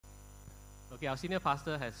Okay, our senior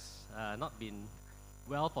pastor has not been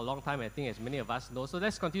well for a long time, I think, as many of us know. So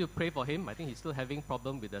let's continue to pray for him. I think he's still having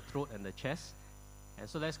problem with the throat and the chest. And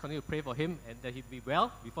so let's continue to pray for him and that he'll be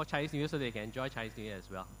well before Chinese New Year so they can enjoy Chinese New Year as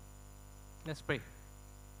well. Let's pray.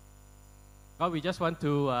 God, we just want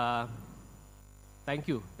to thank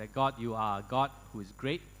you that God, you are a God who is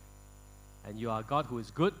great, and you are a God who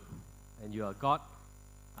is good, and you are a God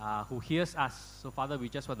who hears us. So Father, we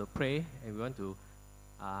just want to pray and we want to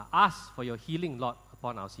ask for your healing, Lord,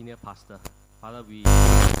 upon our senior pastor. Father, we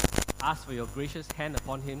ask for your gracious hand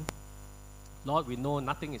upon him. Lord, we know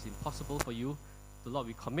nothing is impossible for you. So Lord,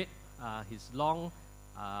 we commit his long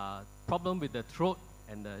problem with the throat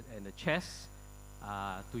and the chest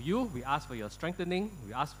to you. We ask for your strengthening.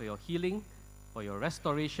 We ask for your healing, for your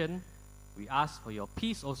restoration. We ask for your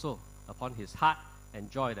peace also upon his heart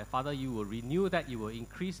and joy. That Father, you will renew that, you will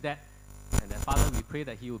increase that, and that Father, we pray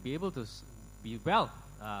that he will be able to be well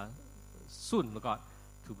soon, God,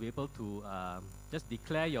 to be able to just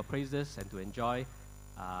declare your praises and to enjoy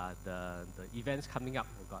the events coming up,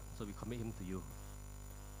 oh God. So we commit him to you.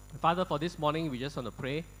 Father, for this morning, we just want to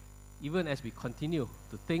pray, even as we continue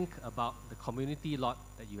to think about the community, Lord,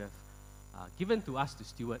 that you have given to us to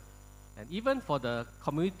steward. And even for the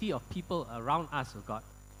community of people around us, oh God,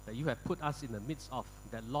 that you have put us in the midst of,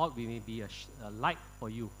 that, Lord, we may be a light for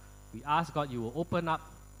you. We ask, God, you will open up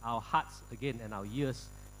our hearts again and our ears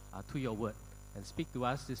to your word and speak to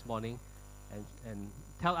us this morning and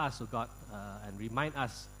tell us, oh God, and remind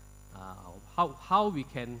us how we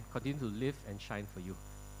can continue to live and shine for you.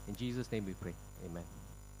 In Jesus' name we pray. Amen.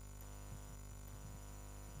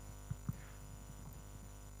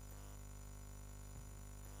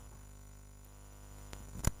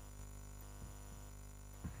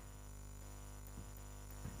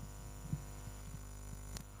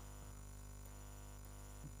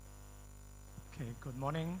 Okay, good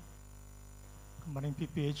morning. Good morning,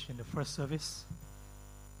 PPH, in the first service.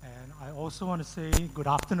 And I also want to say good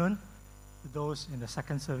afternoon to those in the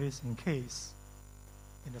second service, in case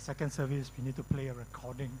in the second service we need to play a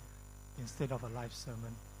recording instead of a live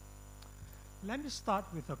sermon. Let me start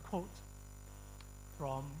with a quote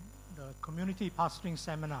from the community pastoring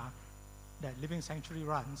seminar that Living Sanctuary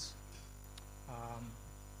runs.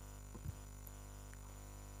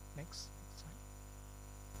 Next.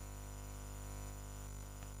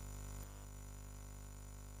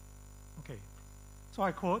 Okay, so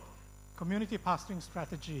I quote, "Community pastoring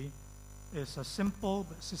strategy is a simple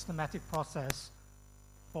but systematic process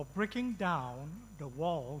for breaking down the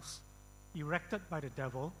walls erected by the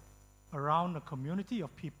devil around a community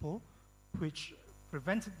of people which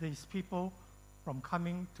prevented these people from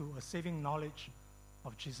coming to a saving knowledge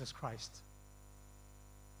of Jesus Christ."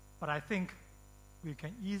 But I think we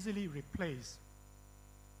can easily replace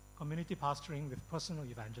community pastoring with personal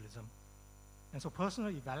evangelism. And so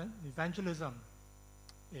personal evangelism,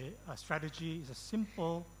 a strategy, is a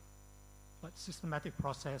simple but systematic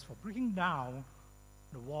process for breaking down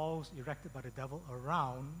the walls erected by the devil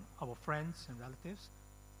around our friends and relatives,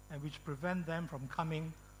 and which prevent them from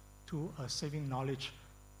coming to a saving knowledge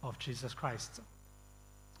of Jesus Christ.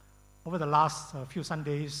 Over the last few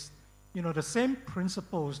Sundays, the same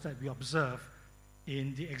principles that we observe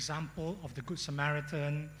in the example of the Good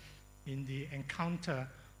Samaritan, in the encounter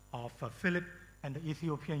of Philip and the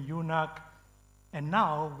Ethiopian eunuch, and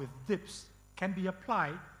now with DIPS, can be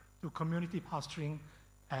applied to community pastoring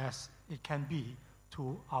as it can be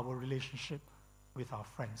to our relationship with our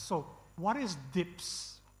friends. So what is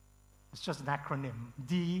DIPS? It's just an acronym.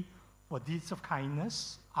 D for deeds of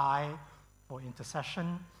kindness, I for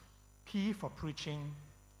intercession, P for preaching,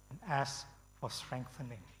 and S for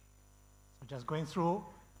strengthening. So just going through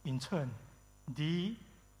in turn. D,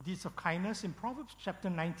 deeds of kindness. In Proverbs chapter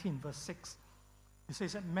 19, verse 6, it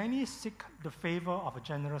says that many seek the favor of a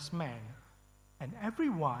generous man, and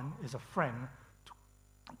everyone is a friend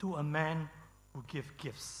to a man who gives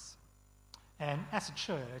gifts. And as a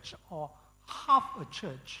church, or half a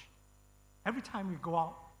church, every time we go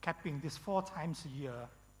out capping this 4 times a year,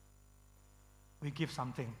 we give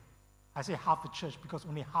something. I say half the church because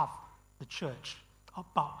only half the church,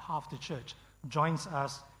 about half the church, joins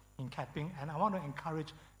us in capping, and I want to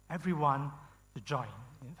encourage everyone to join.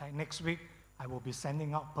 In fact, next week, I will be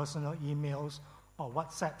sending out personal emails or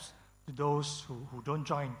WhatsApps to those who don't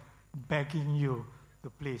join, begging you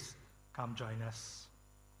to please come join us.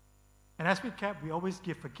 And as we cap, we always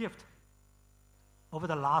give a gift. Over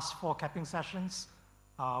the last 4 capping sessions,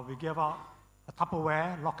 we gave out a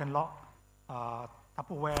Tupperware, lock and lock,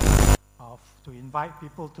 Tupperware to invite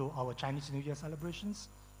people to our Chinese New Year celebrations.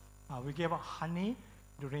 We gave out honey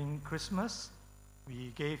during Christmas.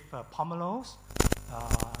 We gave pomelos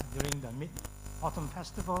during the Mid-Autumn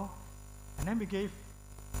Festival. And then we gave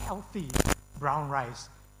healthy brown rice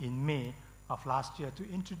in May of last year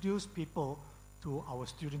to introduce people to our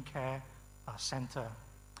student care center.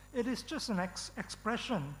 It is just an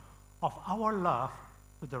expression of our love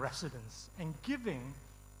to the residents. And giving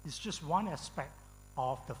is just one aspect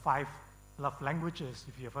of the 5 love languages,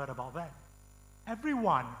 if you've heard about that.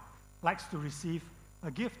 Everyone likes to receive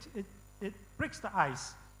a gift. It breaks the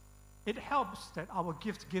ice. It helps that our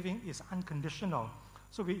gift giving is unconditional.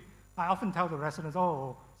 So I often tell the residents,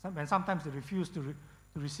 when sometimes they refuse to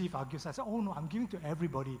receive our gifts, I say, oh no, I'm giving to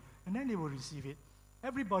everybody, and then they will receive it.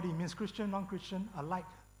 Everybody means Christian, non-Christian alike.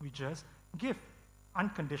 We just give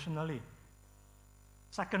unconditionally.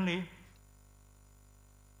 Secondly,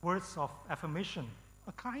 words of affirmation.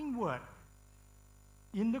 A kind word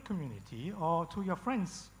in the community or to your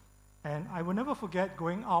friends. And I will never forget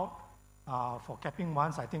going out for capping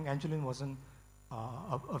once. I think Angeline wasn't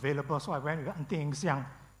available, so I went with Auntie Eng Xiang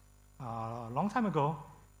a long time ago,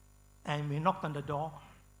 and we knocked on the door,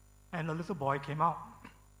 and a little boy came out.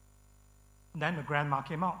 Then the grandma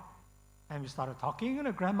came out, and we started talking, and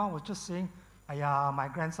the grandma was just saying, my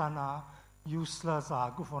grandson useless,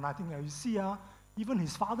 good for nothing. You see, even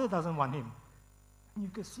his father doesn't want him. And you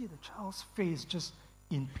could see the child's face just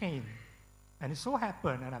in pain. And it so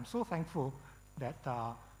happened, and I'm so thankful that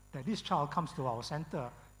this child comes to our center,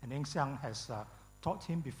 and Eng Xiang has taught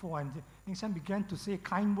him before, and Eng Xiang began to say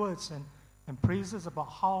kind words and praises about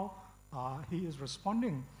how he is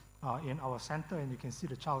responding in our center, and you can see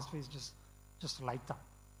the child's face just light up.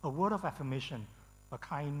 A word of affirmation,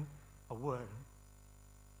 a word.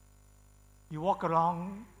 You walk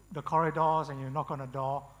along the corridors and you knock on a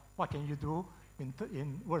door, what can you do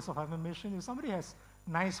in words of affirmation? If somebody has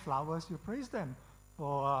nice flowers, you praise them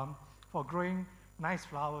for growing nice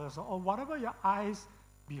flowers, or whatever your eyes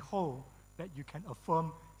behold that you can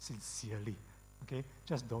affirm sincerely. Okay,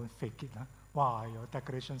 just don't fake it. Wow, your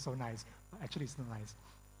decoration's so nice. But actually, it's not nice.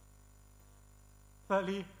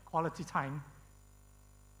 Thirdly, quality time.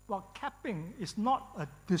 Well, capping is not a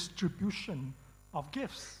distribution of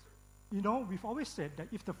gifts. You know, we've always said that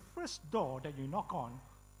if the first door that you knock on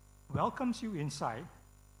welcomes you inside,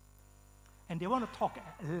 and they want to talk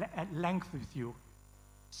at length with you,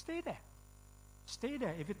 stay there. Stay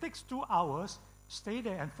there. If it takes 2 hours, stay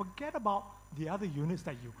there and forget about the other units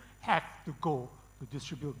that you have to go to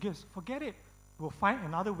distribute gifts. Forget it. We'll find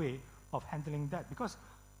another way of handling that, because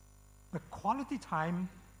the quality time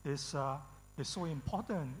is so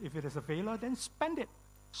important. If it is available, then spend it.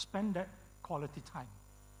 Spend that quality time.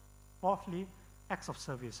 Fourthly, acts of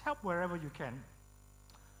service. Help wherever you can.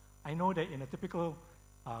 I know that in a typical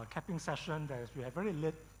capping session, we have very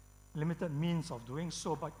limited means of doing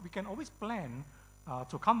so, but we can always plan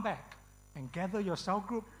to come back and gather your cell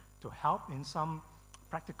group to help in some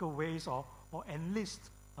practical ways, or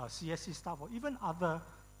enlist CSC staff or even other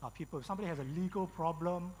people. If somebody has a legal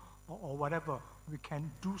problem or whatever, we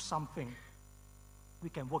can do something. We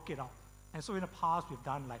can work it out. And so in the past, we've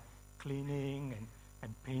done like cleaning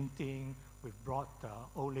and painting. We've brought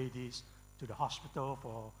old ladies to the hospital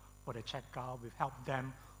for their checkup. We've helped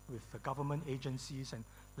them with the government agencies and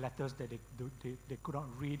letters that they could not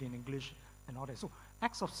read in English and all that. So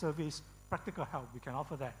acts of service, practical help, we can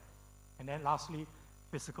offer that. And then lastly,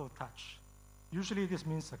 physical touch. Usually this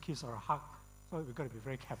means a kiss or a hug, so we've got to be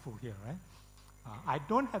very careful here, right? I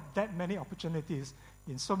don't have that many opportunities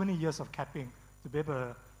in so many years of capping to be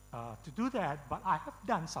able to do that, but I have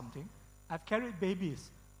done something. I've carried babies,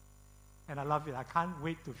 and I love it. I can't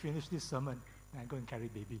wait to finish this sermon and go and carry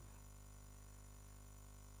baby.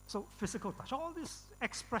 So physical touch, all these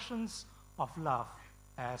expressions of love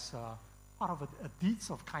as part of a deeds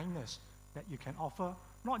of kindness that you can offer,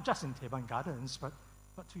 not just in Teban Gardens, but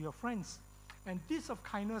to your friends. And deeds of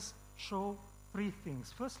kindness show 3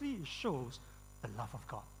 things. Firstly, it shows the love of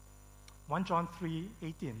God. 1 John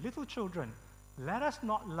 3:18, little children, let us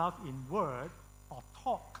not love in word or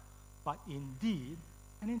talk, but in deed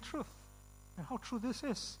and in truth. And how true this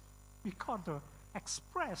is. We got to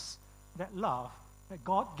express that love that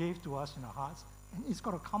God gave to us in our hearts, and it's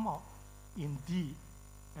got to come out in deed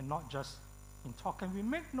and not just in talk. And we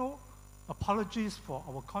make no apologies for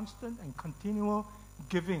our constant and continual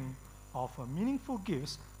giving of meaningful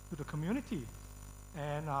gifts to the community.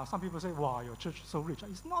 And some people say, wow, your church is so rich.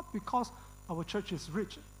 It's not because our church is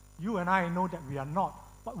rich. You and I know that we are not,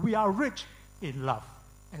 but we are rich in love.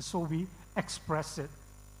 And so we express it.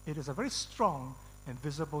 It is a very strong and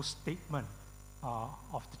visible statement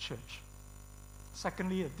of the church.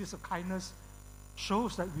 Secondly, a deed of kindness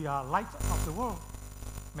shows that we are light of the world.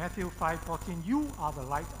 Matthew 5:14, you are the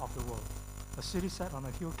light of the world. A city set on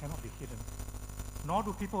a hill cannot be hidden. Nor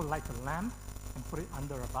do people light a lamp and put it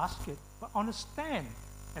under a basket, but on a stand,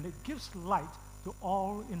 and it gives light to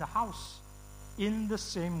all in the house. In the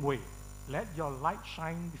same way, let your light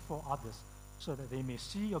shine before others, so that they may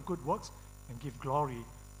see your good works and give glory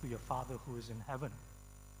to your Father who is in heaven.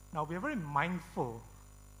 Now, we are very mindful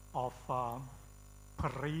of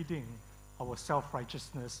parading our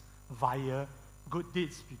self-righteousness via good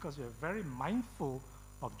deeds, because we are very mindful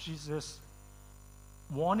of Jesus'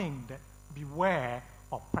 warning that beware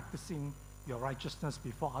of practicing your righteousness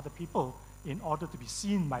before other people in order to be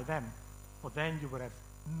seen by them, for then you will have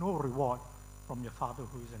no reward from your Father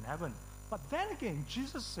who is in heaven. But then again,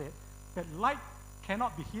 Jesus said that light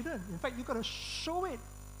cannot be hidden. In fact, you've got to show it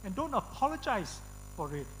and don't apologize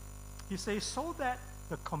for it. He says, so that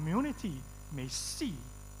the community may see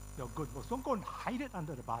your good works. Don't go and hide it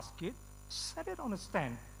under the basket. Set it on a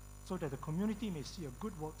stand so that the community may see your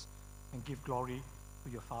good works and give glory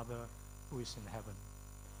to your Father who is in heaven.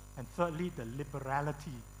 And thirdly, the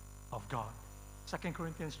liberality of God. 2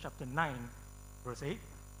 Corinthians chapter 9, verse 8.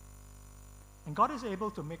 And God is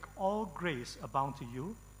able to make all grace abound to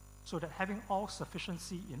you, so that having all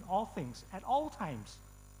sufficiency in all things at all times,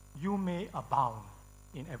 you may abound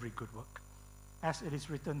in every good work. As it is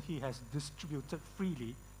written, he has distributed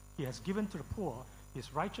freely, he has given to the poor,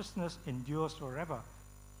 his righteousness endures forever.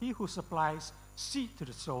 He who supplies seed to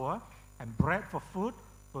the sower and bread for food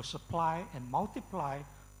will supply and multiply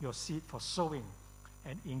your seed for sowing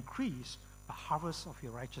and increase the harvest of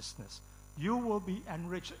your righteousness. You will be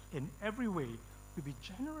enriched in every way, to be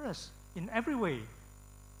generous in every way,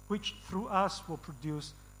 which through us will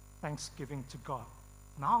produce thanksgiving to God.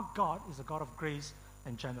 Now God is a God of grace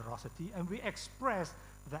and generosity, and we express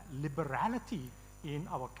that liberality in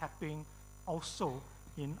our capping, also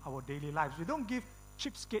in our daily lives. We don't give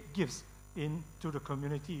cheapskate gifts into the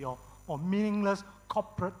community or meaningless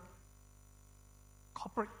corporate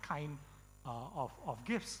kind of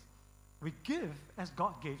gifts. We give as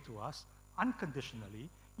God gave to us, unconditionally,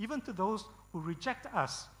 even to those who reject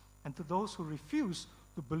us and to those who refuse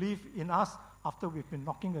to believe in us after we've been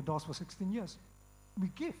knocking the doors for 16 years. We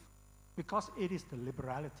give because it is the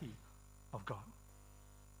liberality of God.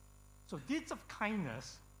 So deeds of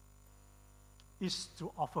kindness is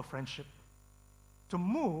to offer friendship, to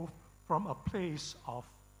move from a place of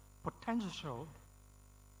potential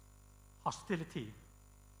hostility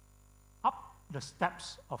up the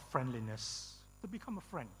steps of friendliness, to become a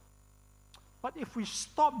friend. But if we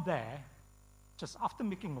stop there, just after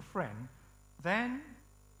making a friend, then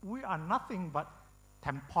we are nothing but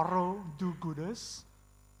temporal do-gooders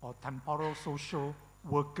or temporal social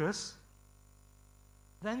workers.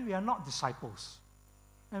 Then we are not disciples.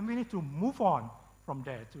 And we need to move on from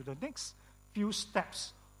there to the next few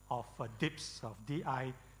steps of DIPS, of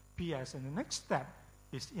D-I-P-S. And the next step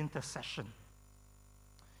is intercession.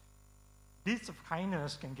 Deeds of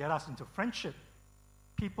kindness can get us into friendship.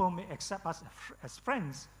 People may accept us as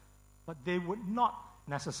friends, but they would not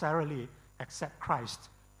necessarily accept Christ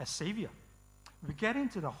as Savior. We get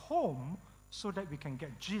into the home so that we can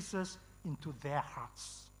get Jesus into their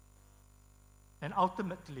hearts. And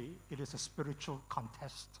ultimately, it is a spiritual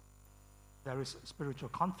contest. There is spiritual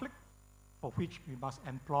conflict for which we must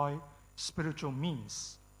employ spiritual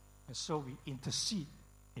means. And so we intercede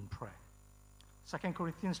in prayer. 2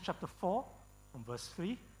 Corinthians chapter 4, from verse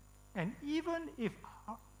 3. And even if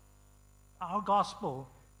our gospel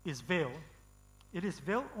is veiled, it is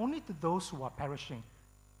veiled only to those who are perishing.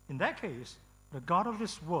 In that case, the God of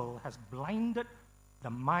this world has blinded the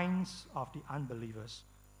minds of the unbelievers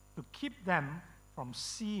to keep them from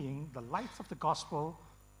seeing the light of the gospel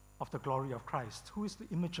of the glory of Christ, who is the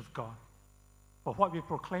image of God. For what we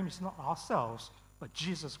proclaim is not ourselves, but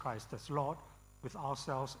Jesus Christ as Lord, with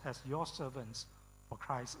ourselves as your servants for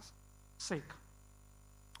Christ's sake.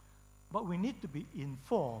 But we need to be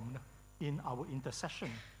informed in our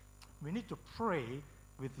intercession. We need to pray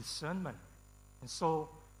with discernment. And so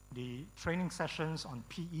the training sessions on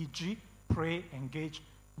PEG, Pray, Engage,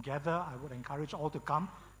 Gather, I would encourage all to come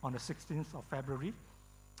on the 16th of February.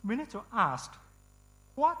 We need to ask,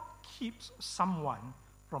 what keeps someone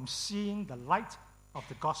from seeing the light of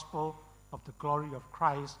the gospel of the glory of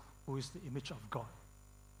Christ, who is the image of God?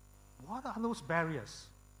 What are those barriers?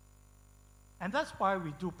 And that's why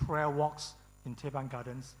we do prayer walks in Teban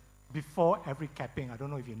Gardens before every capping. I don't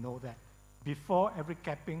know if you know that. Before every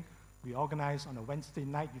capping, we organize on a Wednesday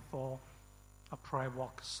night before a prayer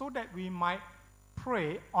walk so that we might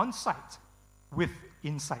pray on site with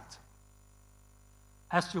insight.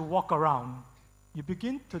 As you walk around, you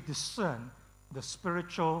begin to discern the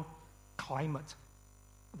spiritual climate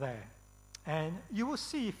there. And you will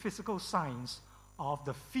see physical signs of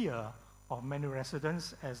the fear of many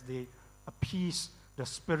residents as they appease the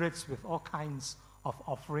spirits with all kinds of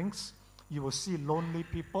offerings. You will see lonely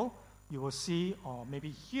people. You will see, or maybe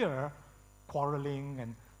hear, quarreling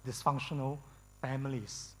and dysfunctional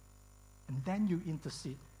families. And then you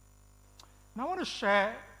intercede. Now I want to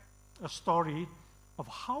share a story of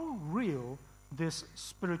how real this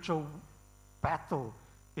spiritual battle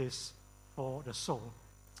is for the soul.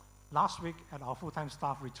 Last week at our full-time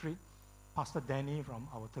staff retreat, Pastor Danny from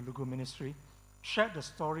our Telugu ministry shared the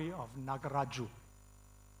story of Nagaraju.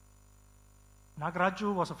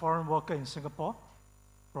 Nagaraju was a foreign worker in Singapore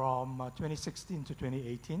from 2016 to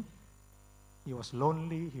 2018. He was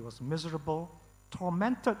lonely, he was miserable,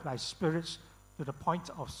 tormented by spirits to the point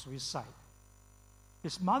of suicide.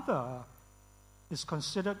 His mother is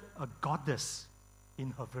considered a goddess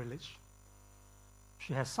in her village.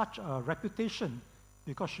 She has such a reputation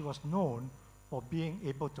because she was known for being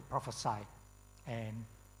able to prophesy and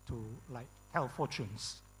to tell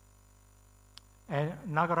fortunes. And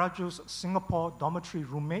Nagaraju's Singapore dormitory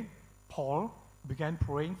roommate, Paul, began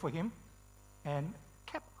praying for him and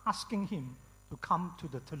kept asking him to come to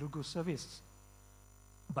the Telugu service.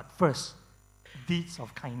 But first, deeds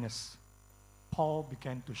of kindness. Paul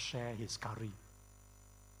began to share his curry.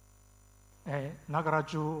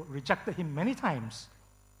 Nagaraju rejected him many times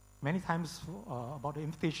about the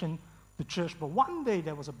invitation to church, but one day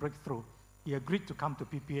there was a breakthrough. He agreed to come to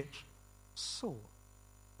PPH. So,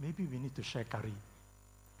 maybe we need to share curry.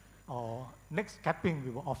 Or next capping,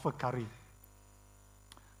 we will offer curry.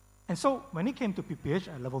 And so, when he came to PPH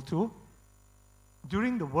at level 2,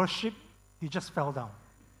 during the worship, he just fell down.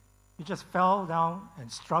 He just fell down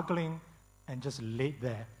and struggling and just laid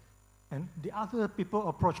there. And the other people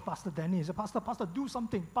approached Pastor Danny and said, Pastor, do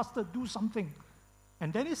something. Pastor, do something.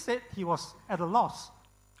 And then he said he was at a loss.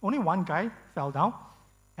 Only one guy fell down.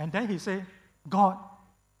 And then he said, God,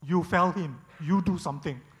 you fell him. You do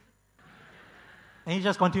something. And he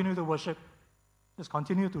just continued to worship. Just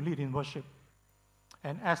continued to lead in worship.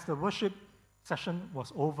 And as the worship session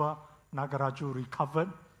was over, Nagaraju recovered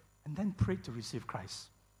and then prayed to receive Christ,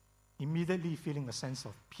 immediately feeling a sense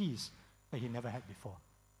of peace that he never had before.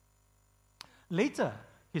 Later,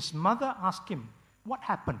 his mother asked him what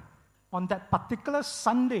happened on that particular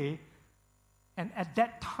Sunday, and at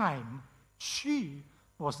that time, she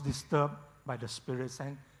was disturbed by the spirits,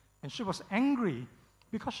 and she was angry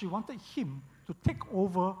because she wanted him to take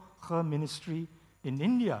over her ministry in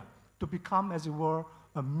India, to become, as it were,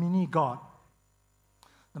 a mini God.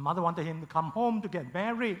 The mother wanted him to come home to get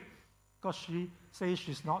married because she says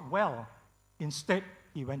she's not well. Instead,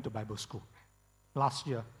 he went to Bible school last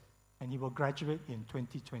year, and he will graduate in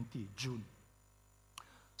 2020, June.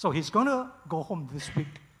 So he's going to go home this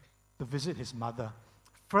week to visit his mother.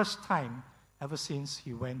 First time ever since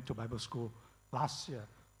he went to Bible school last year.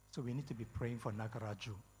 So we need to be praying for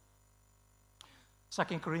Nagaraju.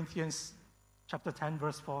 2 Corinthians chapter 10,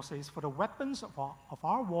 verse 4 says, "For the weapons of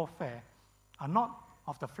our warfare are not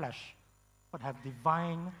of the flesh, but have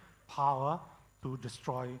divine power to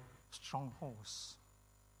destroy strongholds."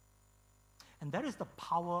 And that is the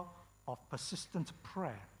power of persistent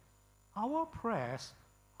prayer. Our prayers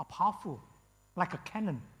are powerful, like a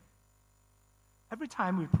cannon. Every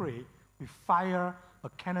time we pray, we fire a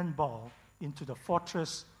cannonball into the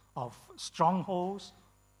fortress of strongholds,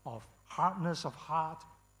 of hardness of heart,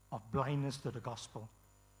 of blindness to the gospel.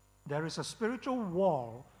 There is a spiritual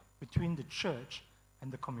wall between the church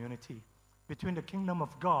and the community, between the kingdom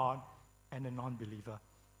of God and the non-believer.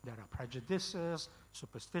 There are prejudices,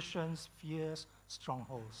 superstitions, fears,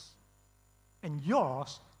 strongholds. And your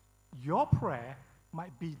prayer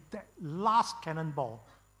might be that last cannonball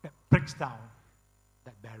that breaks down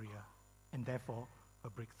that barrier, and therefore a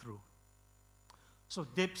breakthrough. So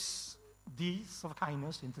deeds of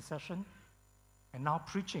kindness, intercession, and now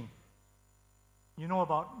preaching. You know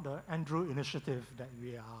about the Andrew Initiative that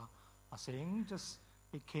we are saying.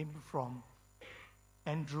 It came from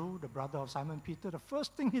Andrew, the brother of Simon Peter. The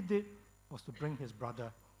first thing he did was to bring his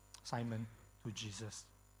brother Simon to Jesus.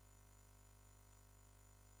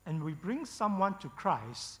 And we bring someone to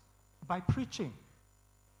Christ by preaching,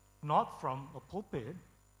 not from a pulpit,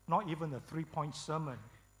 not even a 3-point sermon,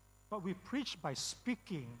 but we preach by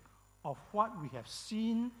speaking of what we have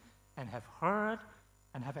seen and have heard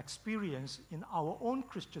and have experienced in our own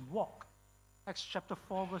Christian walk. Acts chapter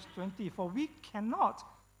 4, verse 20, "For we cannot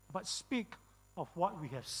but speak of what we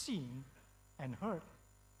have seen and heard."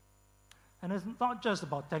 And it's not just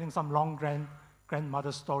about telling some long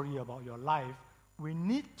grandmother story about your life. We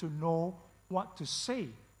need to know what to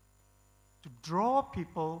say to draw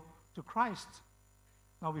people to Christ.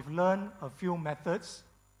 Now we've learned a few methods,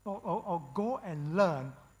 or go and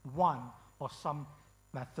learn one for some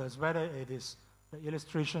methods, whether it is the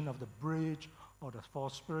illustration of the bridge or the 4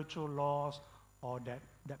 spiritual laws or that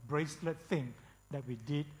bracelet thing that we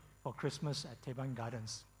did for Christmas at Teban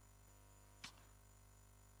Gardens.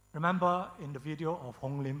 Remember in the video of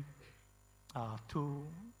Hong Lim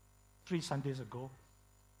 3 Sundays ago,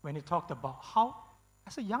 when he talked about how,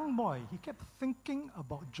 as a young boy, he kept thinking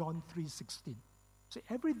about John 3:16. So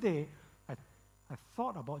every day, I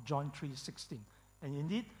thought about John 3:16. And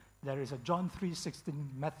indeed, there is a John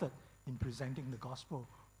 3:16 method in presenting the gospel.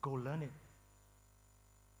 Go learn it.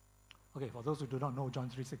 Okay, for those who do not know John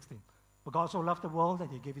 3:16. For God so loved the world that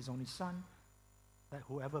he gave his only Son, that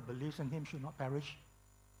whoever believes in him should not perish,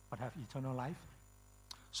 but have eternal life.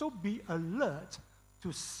 So be alert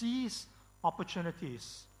to seize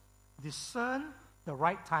opportunities. Discern the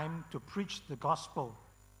right time to preach the gospel.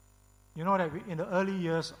 You know that in the early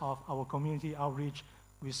years of our community outreach,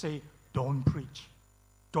 we say, don't preach.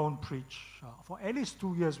 Don't preach. For at least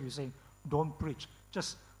 2 years, we say, don't preach.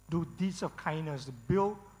 Just do deeds of kindness to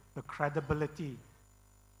build the credibility.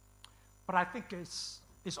 But I think it's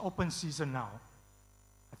open season now.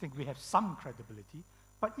 I think we have some credibility.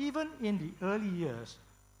 But even in the early years,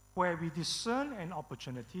 where we discern an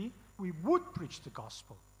opportunity, we would preach the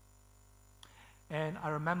gospel. And I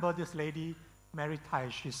remember this lady, Mary Tai,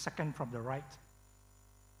 she's second from the right.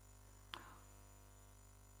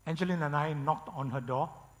 Angeline and I knocked on her door.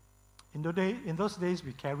 In those days,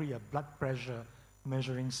 we carry a blood pressure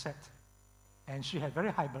measuring set. And she had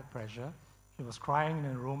very high blood pressure. She was crying in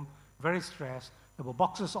her room, very stressed. There were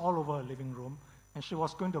boxes all over her living room. And she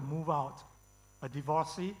was going to move out. A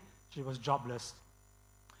divorcee, she was jobless.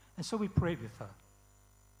 And so we prayed with her.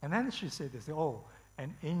 And then she said this,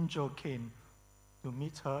 an angel came to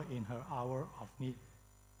meet her in her hour of need.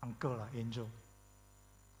 Uncle, angel.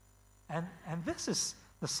 And this is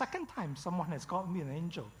the second time someone has called me an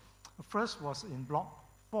angel. The first was in Block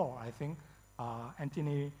 4, I think,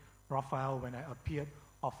 Anthony Raphael, when I appeared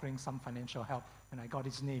offering some financial help, and I got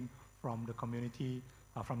his name from the community,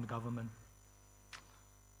 from the government.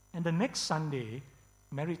 And the next Sunday,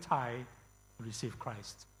 Mary Tai received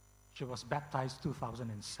Christ. She was baptized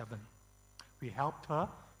 2007. We helped her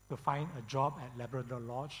to find a job at Labrador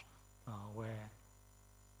Lodge, where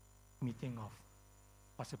meeting of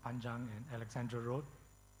Pasir Panjang and Alexandra Road.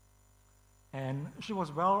 And she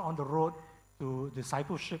was well on the road to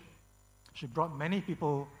discipleship. She brought many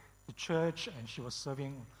people to church, and she was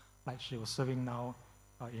serving like she was serving now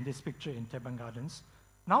in this picture in Teban Gardens.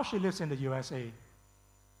 Now she lives in the USA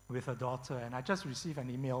with her daughter, and I just received an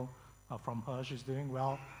email from her. She's doing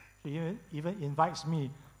well. She even invites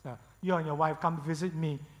me, you and your wife come visit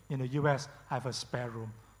me in the US. I have a spare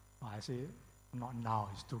room. I say, not now,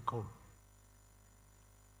 it's too cold.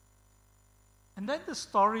 And then the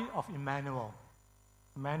story of Emmanuel.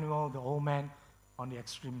 Emmanuel, the old man on the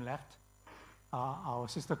extreme left. Our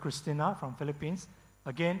sister Christina from Philippines,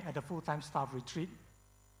 again at the full-time staff retreat,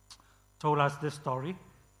 told us this story.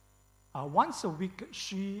 Once a week,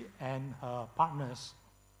 she and her partners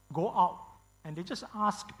go out and they just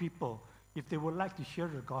ask people if they would like to hear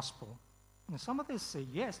the gospel. And some of them say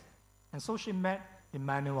yes. And so she met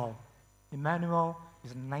Emmanuel. Emmanuel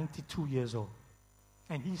is 92 years old.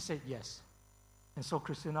 And he said yes. And so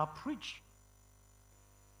Christina preached.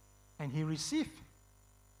 And he received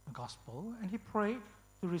the gospel and he prayed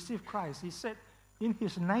to receive Christ. He said in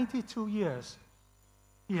his 92 years,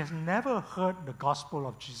 he has never heard the gospel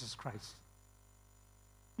of Jesus Christ.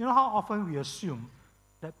 You know how often we assume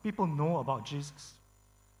that people know about Jesus,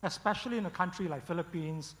 especially in a country like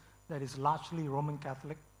Philippines that is largely Roman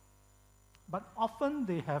Catholic. But often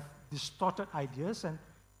they have distorted ideas,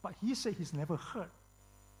 but he said he's never heard.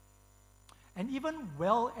 And even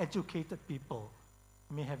well-educated people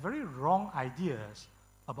may have very wrong ideas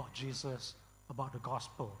about Jesus, about the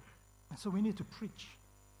gospel. And so we need to preach.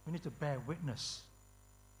 We need to bear witness.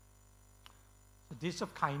 The deeds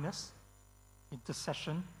of kindness,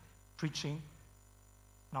 intercession, preaching,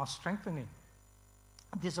 now strengthening.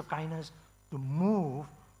 Deeds of kindness to move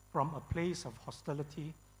from a place of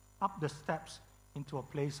hostility up the steps into a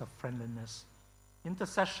place of friendliness.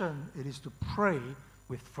 Intercession, it is to pray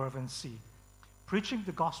with fervency. Preaching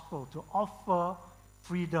the gospel to offer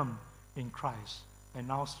freedom in Christ. And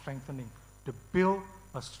now strengthening to build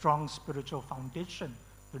a strong spiritual foundation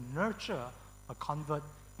to nurture a convert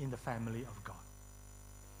in the family of God.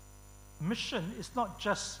 Our mission is not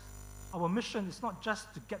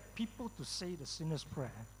just to get people to say the sinner's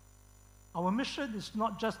prayer. Our mission is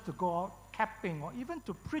not just to go out capping or even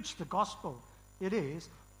to preach the gospel. It is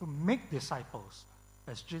to make disciples,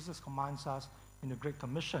 as Jesus commands us in the Great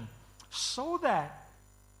Commission, so that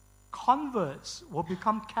converts will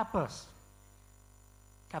become cappers,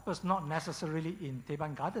 Kappa's not necessarily in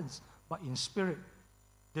Teban Gardens, but in spirit.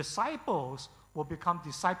 Disciples will become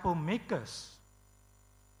disciple makers.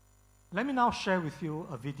 Let me now share with you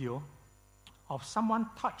a video of someone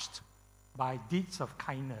touched by deeds of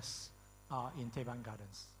kindness in Teban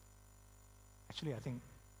Gardens. Actually, I think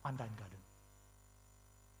Pandan Garden.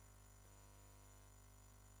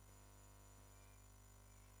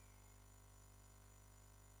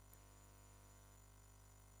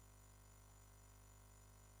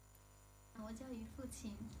我叫于父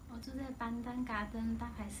亲，我住在班丹嘎登大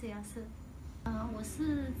牌饲养室。我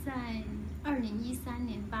是在2013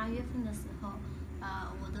年8月份的时候，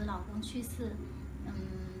我的老公去世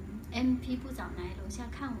，MP 部长来楼下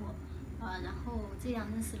看我，然后这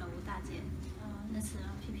样认识了吴大姐，认识了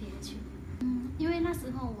PPH。因为那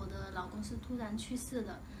时候我的老公是突然去世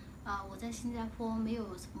的，我在新加坡没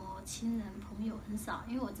有什么亲人朋友，很少，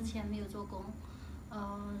因为我之前没有做工，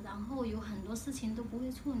然后有很多事情都不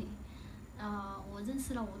会处理。我认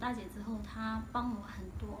识了吴大姐之后，她帮我很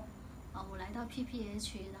多。我来到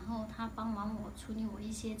PPH， 然后她帮忙我处理我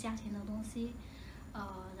一些家庭的东西，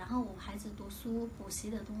然后我孩子读书补习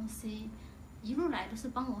的东西，一路来都是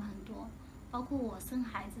帮我很多。包括我生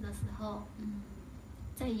孩子的时候，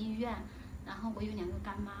在医院，然后我有2个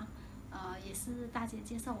干妈，也是大姐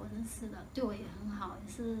介绍我认识的，对我也很好，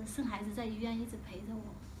也是生孩子在医院一直陪着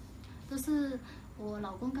我，都是。我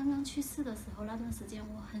老公刚刚去世的时候，那段时间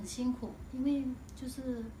我很辛苦，因为就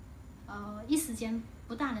是一时间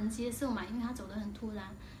不大能接受嘛，因为他走得很突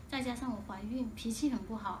然，再加上我怀孕，脾气很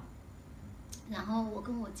不好，然后我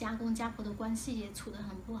跟我家公家婆的关系也处得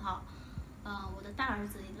很不好，我的大儿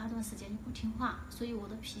子那段时间就不听话，所以我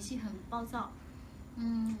的脾气很暴躁，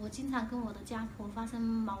我经常跟我的家婆发生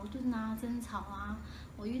矛盾啊、争吵啊，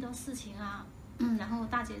我遇到事情啊，然后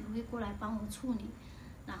大姐都会过来帮我处理。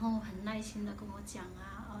然后很耐心的跟我讲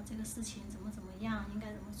这个事情怎么样，应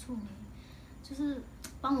该怎么处理，就是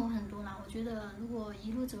帮我很多啦。我觉得如果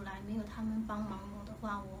一路走来没有他们帮忙我的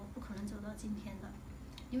话，我不可能走到今天的。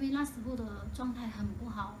因为那时候的状态很不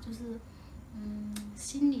好，就是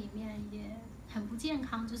心里面也很不健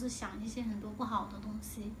康，就是想一些很多不好的东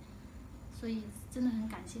西，所以真的很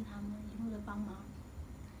感谢他们一路的帮忙。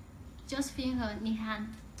Josephine 和尼涵，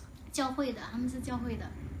教会的，他们是教会的，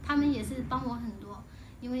他们也是帮我很多。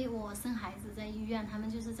因为我生孩子在医院，他们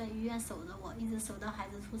就是在医院守着我，一直守到孩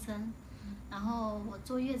子出生。然后我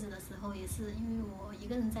坐月子的时候也是，因为我一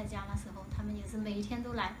个人在家，那时候他们也是每一天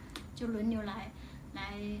都来，就轮流来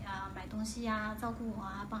买东西啊，照顾我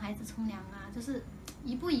啊，帮孩子冲凉啊，就是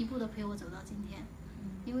一步一步的陪我走到今天。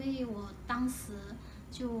因为我当时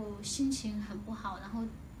就心情很不好，然后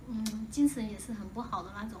精神也是很不好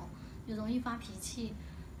的那种，就容易发脾气。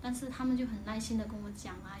但是他们就很耐心的跟我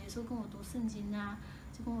讲啊，有时候跟我读圣经啊。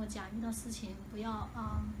就跟我讲，遇到事情不要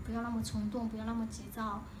那么冲动，不要那么急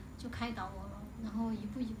躁，就开导我了，然后一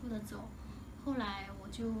步一步的走。后来我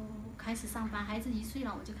就开始上班，孩子1岁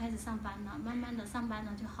了，我就开始上班了，慢慢的上班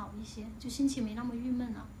了就好一些，就心情没那么郁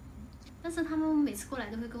闷了。但是他们每次过来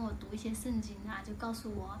都会跟我读一些圣经啊，就告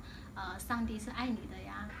诉我，上帝是爱你的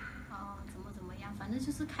呀，怎么样，反正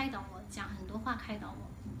就是开导我，讲很多话开导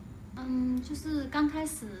我。就是刚开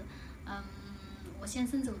始，我先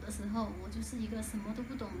生走的时候，我就是一个什么都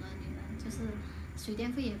不懂的女人，就是水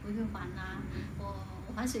电费也不会还啊。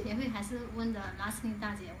我还水电费还是问的拉斯尼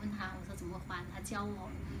大姐，问她我说怎么还，她教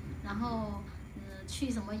我。然后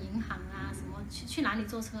去什么银行啊，什么去哪里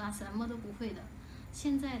坐车啊，什么都不会的。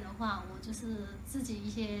现在的话，我就是自己一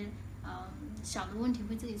些小的问题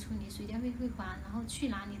会自己处理，水电费会还，然后去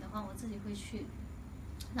哪里的话我自己会去，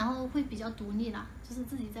然后会比较独立啦，就是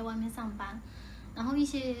自己在外面上班。然后一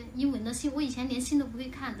些英文的信，我以前连信都不会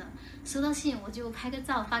看的，收到信我就拍个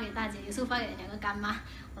照发给大姐，有时候发给2个干妈，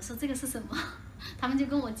我说这个是什么，他们就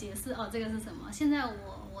跟我解释这个是什么。现在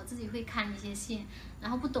我自己会看一些信，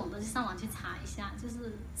然后不懂的就上网去查一下，就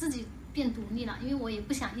是自己变独立了，因为我也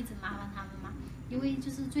不想一直麻烦他们嘛，因为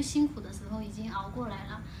就是最辛苦的时候已经熬过来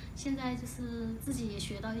了，现在就是自己也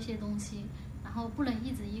学到一些东西，然后不能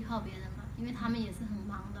一直依靠别人嘛，因为他们也是很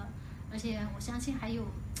忙的，而且我相信还有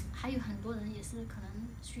很多人也是可能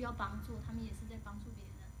需要帮助，他们也是在帮助别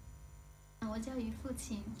人。我叫于父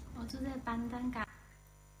亲，我住在班丹嘎。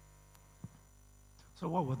So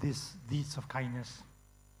what were these deeds of kindness?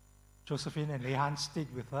 Josephine and Lehan stayed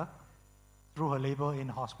with her through her labor in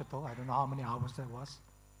hospital. I don't know how many hours that was.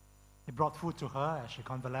 They brought food to her as she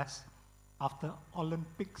convalesced after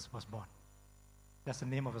Olympics was born. That's the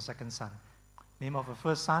name of her second son. Name of her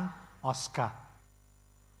first son, Oscar.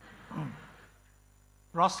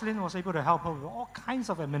 Roslyn was able to help her with all kinds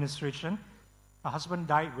of administration. Her husband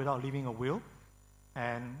died without leaving a will.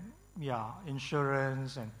 And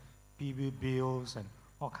insurance and PB bills and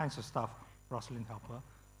all kinds of stuff. Rosalind helped her.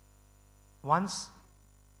 Once,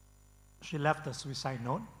 she left a suicide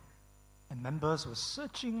note, and members were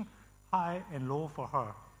searching high and low for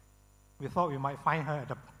her. We thought we might find her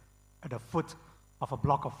at the foot of a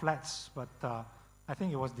block of flats, but I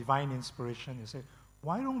think it was divine inspiration. He said,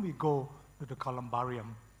 why don't we go to the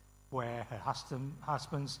columbarium where her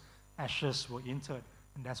husband's ashes were interred,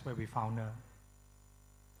 and that's where we found her.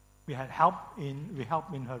 We helped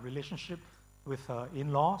in her relationship with her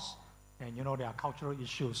in-laws, and you know there are cultural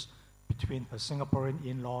issues between her Singaporean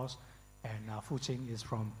in-laws and Fu Qing is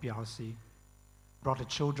from PRC. Brought the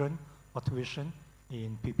children for tuition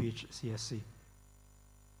in PPH CSC.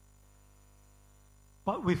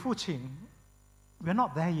 But with Fu Qing, we're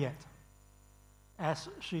not there yet, as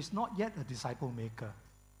she's not yet a disciple maker.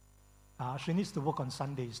 She needs to work on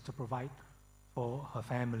Sundays to provide for her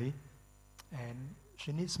family, and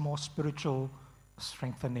she needs more spiritual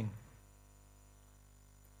strengthening.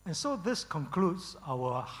 And so this concludes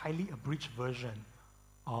our highly abridged version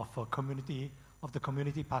of the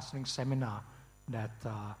community pastoring seminar that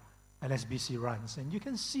LSBC runs. And you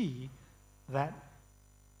can see that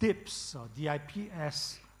DIPS or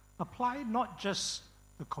DIPS apply not just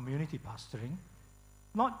to community pastoring,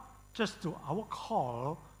 not just to our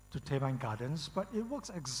call to Teban Gardens, but it works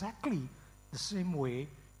exactly the same way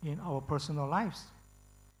in our personal lives.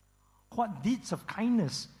 What deeds of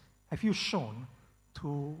kindness have you shown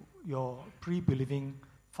to your pre-believing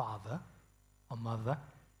father or mother,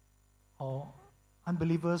 or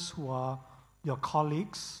unbelievers who are your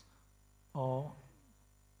colleagues, or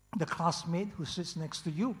the classmate who sits next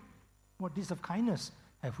to you? What deeds of kindness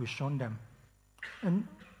have we shown them? And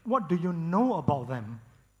what do you know about them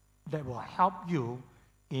that will help you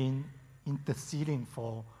in interceding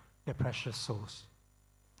for their precious souls?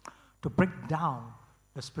 To break down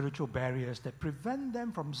the spiritual barriers that prevent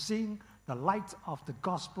them from seeing the light of the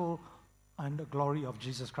gospel and the glory of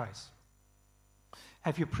Jesus Christ.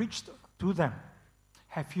 Have you preached to them?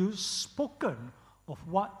 Have you spoken of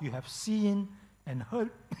what you have seen and heard?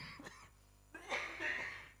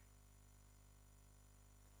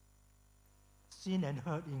 Seen and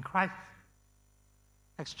heard in Christ.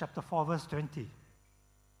 Acts chapter 4, verse 20.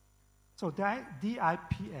 So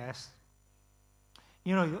DIPS,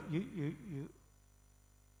 you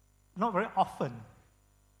not very often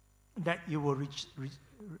that you will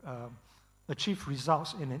achieve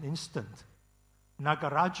results in an instant.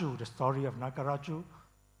 Nagaraju, the story of Nagaraju,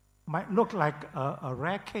 might look like a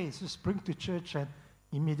rare case. Just bring to church and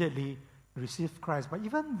immediately receive Christ. But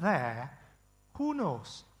even there, who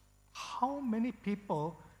knows how many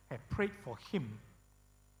people have prayed for him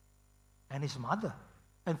and his mother,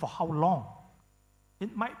 and for how long?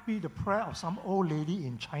 It might be the prayer of some old lady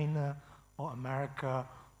in China or America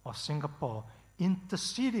or Singapore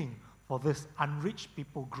interceding for this unreached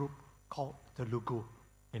people group called the Lugu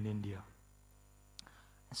in India.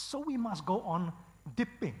 And so we must go on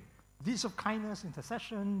dipping. Deeds of kindness,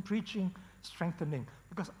 intercession, preaching, strengthening,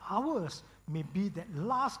 because ours may be that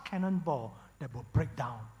last cannonball that will break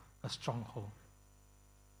down a stronghold.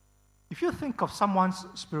 If you think of someone's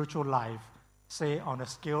spiritual life, say on a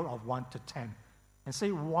scale of 1 to 10, and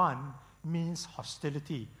say 1 means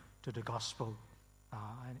hostility to the gospel,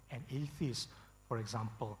 an atheist, for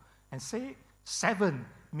example, and say 7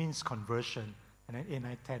 means conversion, and then 8,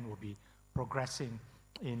 9, 10 will be progressing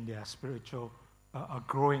in their spiritual,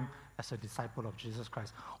 growing as a disciple of Jesus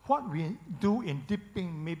Christ. What we do in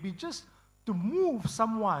dipping may be just to move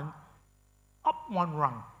someone up 1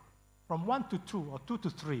 rung, from 1 to 2 or 2 to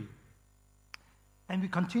 3. And we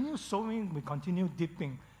continue sowing, we continue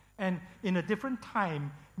dipping. And in a different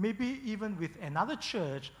time, maybe even with another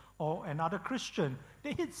church or another Christian,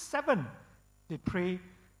 they hit 7. They pray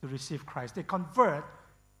to receive Christ. They convert,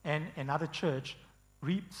 and another church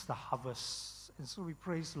reaps the harvest. And so we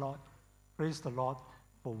praise the Lord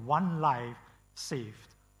for 1 life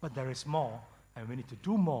saved. But there is more, and we need to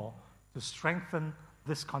do more to strengthen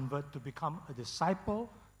this convert to become a disciple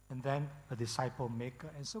and then a disciple maker.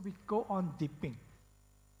 And so we go on dipping.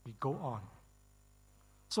 We go on.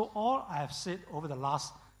 So all I have said over the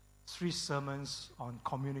last 3 sermons on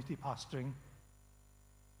community pastoring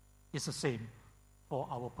is the same for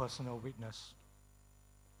our personal witness.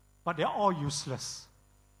 But they're all useless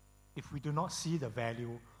if we do not see the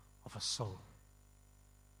value of a soul.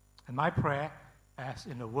 And my prayer, as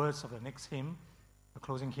in the words of the next hymn, the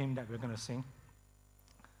closing hymn that we're going to sing,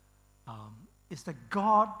 is that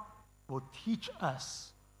God will teach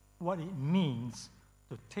us what it means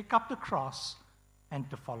to take up the cross and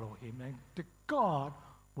to follow him. And that God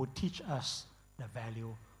will teach us the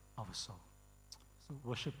value of a soul. So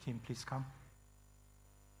worship team, please come.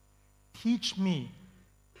 Teach me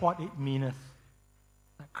what it meaneth.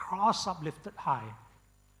 A cross uplifted high,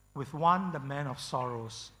 with one the man of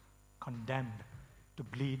sorrows, condemned to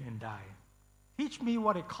bleed and die. Teach me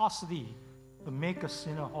what it costs thee to make a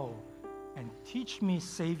sinner whole, and teach me,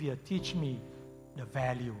 Savior, teach me the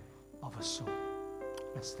value of a soul.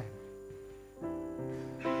 Let's stand.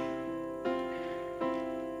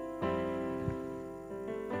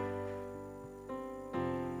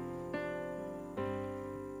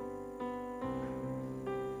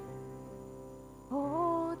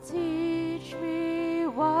 Oh, teach me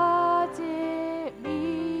what it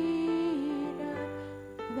means,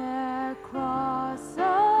 the cross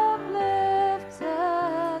uplifted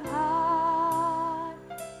high,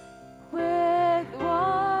 with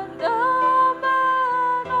one the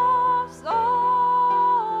man of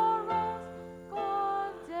sorrows,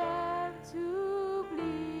 condemned to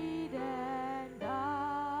bleed and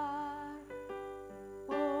die.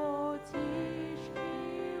 Oh, teach me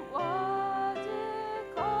what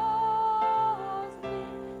it cost me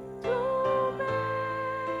to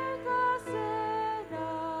make a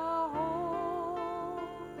sinner whole,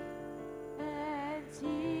 and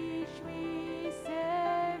teach me,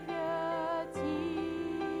 Savior,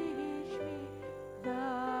 teach me the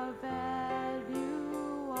value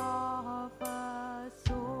of a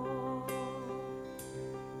soul.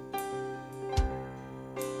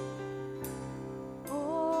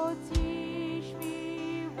 Oh, teach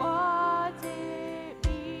me what it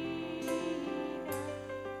means,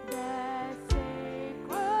 the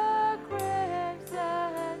sacred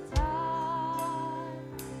crimson tide,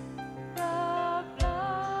 the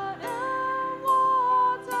blood and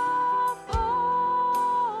water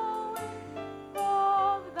flowing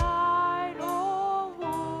from thine own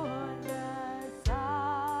wounded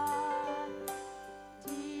side.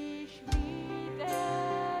 Teach me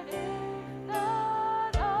that if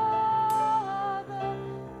none other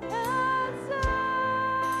can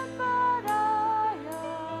save but I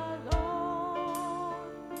alone,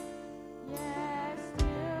 yet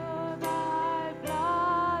still thy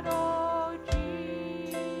blood, O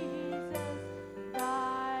Jesus,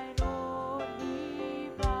 thine only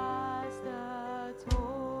vast atone.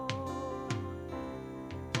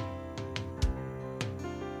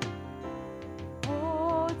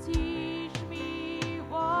 Oh, teach me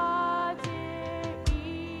what it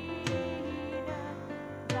means,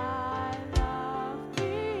 thy love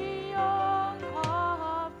beyond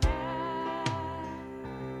compare,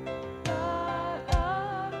 the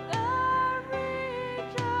love that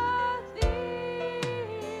reaches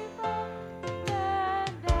deeper than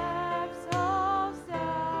depths of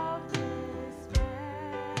self-despair.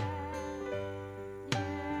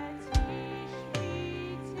 Yet teach me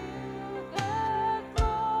till get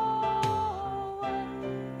forward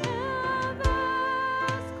in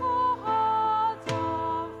this cohort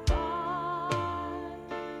of mine,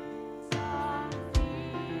 some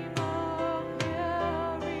feeble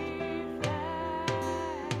pure reflection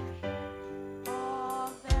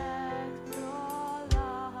of that pure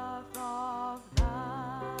love of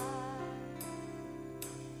thine.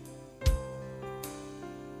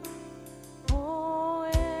 Oh,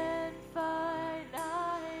 infinite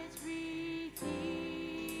Redeemer,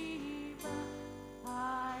 I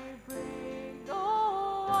bring no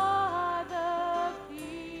other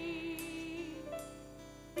plea,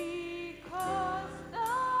 because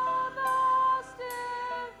thou dost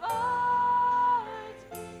invite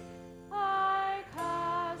me, I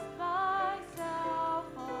cast myself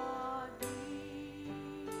on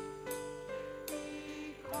thee.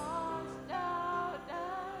 Because thou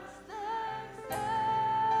dost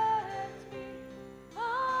accept me, I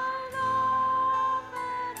love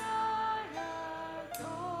and I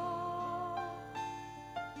adore.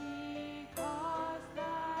 Because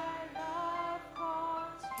thy love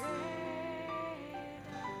constraineth,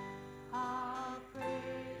 I'll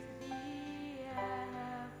praise thee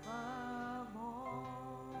evermore.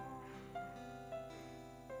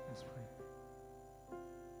 Let's pray.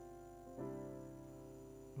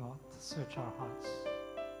 Lord, search our hearts.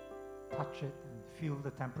 Touch it and feel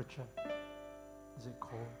the temperature. Is it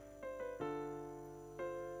cold?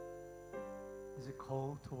 Is it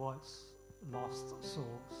cold towards lost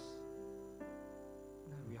souls?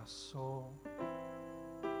 That we are so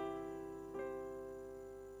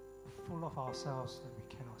full of ourselves that we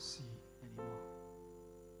cannot see anymore.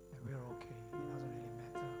 That we're okay. It doesn't really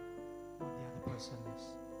matter what the other person is.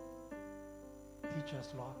 Teach us,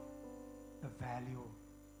 Lord, the value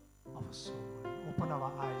of a soul. And open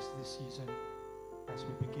our eyes this season as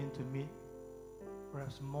we begin to meet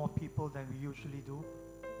perhaps more people than we usually do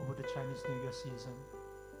over the Chinese New Year season.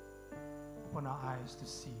 Open our eyes to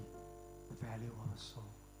see the value of a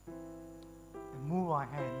soul. move our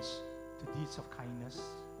hands to deeds of kindness,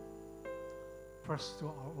 first to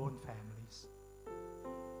our own families,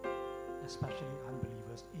 especially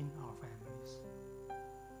unbelievers in our families.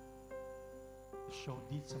 To show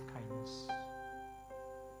deeds of kindness,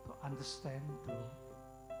 to understand, to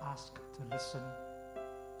ask, to listen,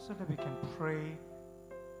 so that we can pray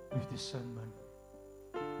with discernment.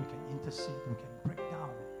 We can intercede, we can break down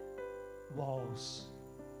walls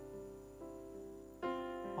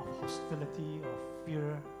of hostility, of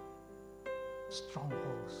fear,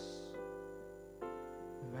 strongholds.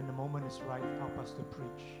 And when the moment is right, help us to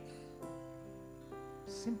preach.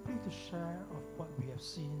 Simply to share of what we have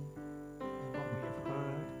seen and what we have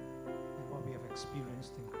heard and what we have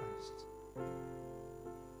experienced in Christ.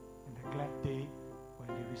 And the glad day when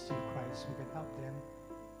they receive Christ, we can help them,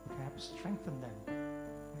 we can help strengthen them,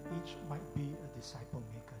 and each might be a disciple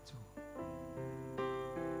maker too.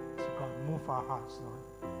 So God, move our hearts,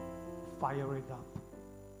 Lord. Fire it up.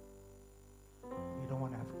 We don't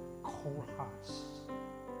want to have cold hearts,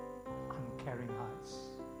 uncaring hearts.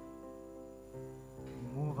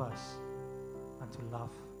 Move us unto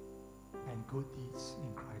love and good deeds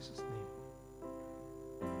in Christ's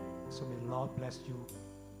name. So may the Lord bless you,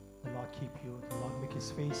 the Lord keep you, the Lord make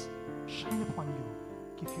his face shine upon you,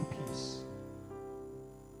 give you peace,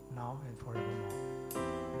 now and forevermore.